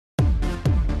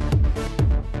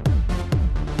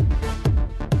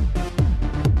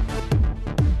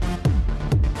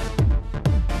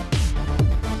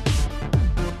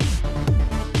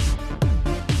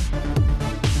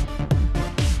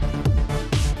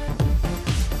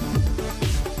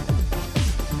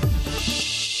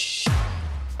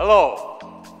Hello,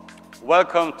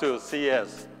 welcome to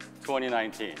CES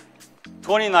 2019.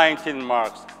 2019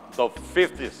 marks the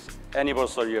 50th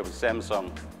anniversary of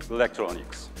Samsung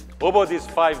Electronics. Over these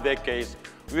 5 decades,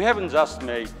 we haven't just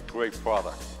made great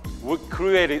products. We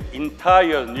created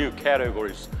entire new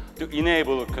categories to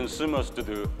enable consumers to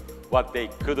do what they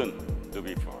couldn't do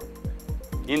before.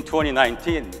 In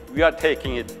 2019, we are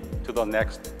taking it to the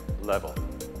next level.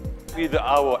 With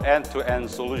our end-to-end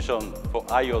solution for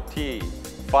IoT,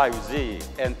 5G,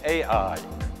 and AI.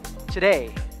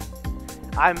 Today,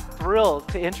 I'm thrilled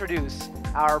to introduce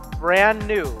our brand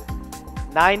new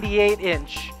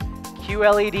 98-inch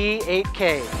QLED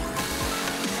 8K.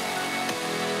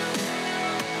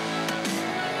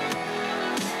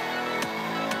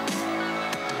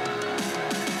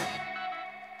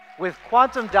 With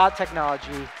quantum dot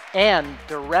technology and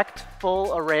direct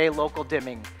full array local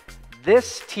dimming,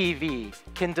 this TV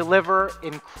can deliver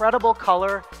incredible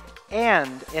color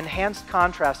and enhanced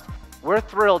contrast. We're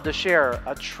thrilled to share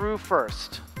a true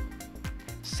first.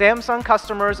 Samsung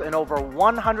customers in over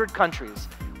 100 countries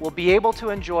will be able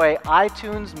to enjoy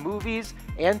iTunes movies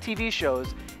and TV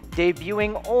shows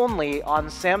debuting only on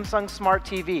Samsung Smart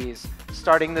TVs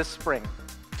starting this spring.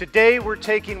 Today, we're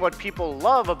taking what people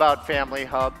love about Family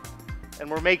Hub and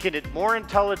we're making it more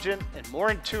intelligent and more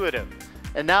intuitive.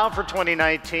 And now for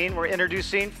 2019, we're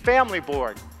introducing Family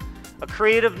Board, a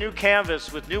creative new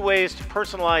canvas with new ways to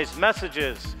personalize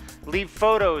messages, leave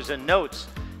photos and notes,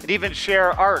 and even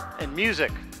share art and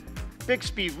music.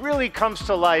 Bixby really comes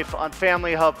to life on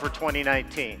Family Hub for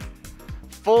 2019.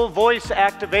 Full voice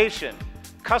activation,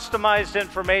 customized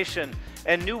information,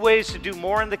 and new ways to do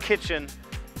more in the kitchen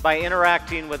by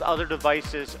interacting with other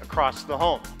devices across the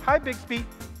home. Hi, Bixby.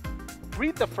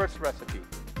 Read the first recipe.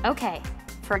 Okay,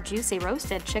 for juicy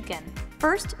roasted chicken,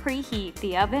 first preheat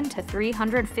the oven to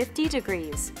 350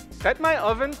 degrees. Set my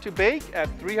oven to bake at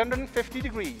 350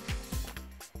 degrees.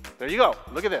 There you go.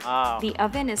 Look at this. The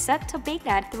oven is set to bake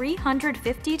at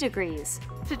 350 degrees.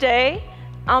 Today,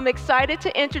 I'm excited to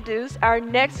introduce our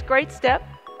next great step,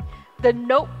 the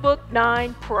Notebook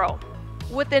 9 Pro.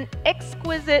 With an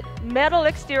exquisite metal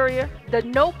exterior, the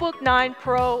Notebook 9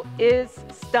 Pro is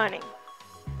stunning.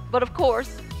 But of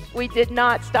course, we did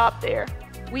not stop there.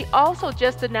 We also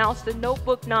just announced the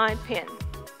Notebook 9 Pen.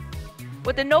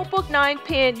 With the Notebook 9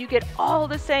 Pen, you get all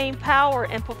the same power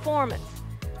and performance,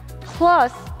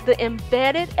 plus the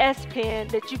embedded S Pen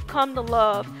that you've come to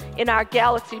love in our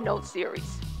Galaxy Note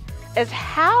series. As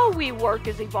how we work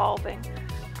is evolving,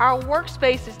 our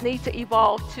workspaces need to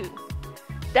evolve too.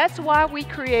 That's why we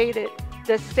created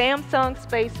the Samsung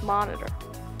Space Monitor.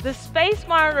 The Space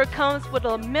Monitor comes with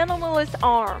a minimalist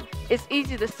arm. It's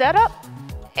easy to set up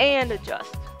and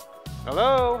adjust.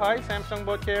 Hello. Hi, Samsung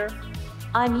Board Care.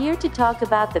 I'm here to talk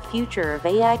about the future of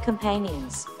AI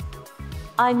companions.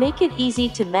 I make it easy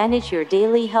to manage your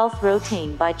daily health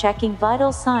routine by checking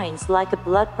vital signs like a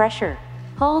blood pressure,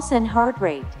 pulse, and heart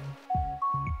rate.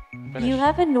 Finish. You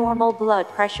have a normal blood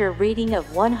pressure reading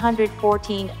of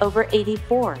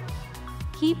 114/84.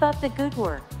 Keep up the good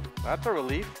work. That's a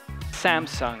relief.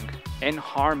 Samsung and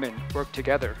Harman work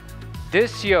together.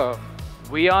 This year,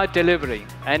 we are delivering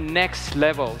a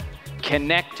next-level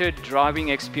connected driving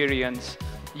experience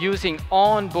using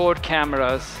onboard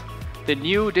cameras. The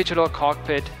new digital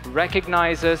cockpit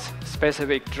recognizes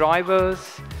specific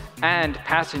drivers and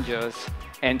passengers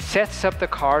and sets up the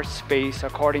car space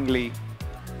accordingly.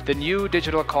 The new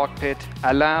digital cockpit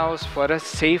allows for a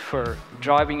safer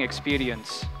driving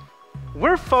experience.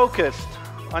 We're focused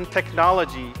on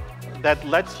technology that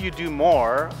lets you do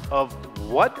more of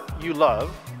what you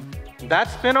love.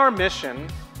 That's been our mission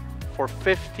for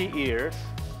 50 years,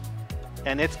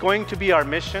 and it's going to be our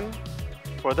mission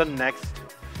for the next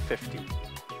 50.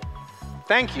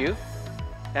 Thank you,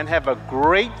 and have a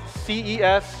great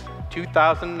CES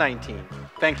 2019.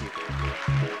 Thank you.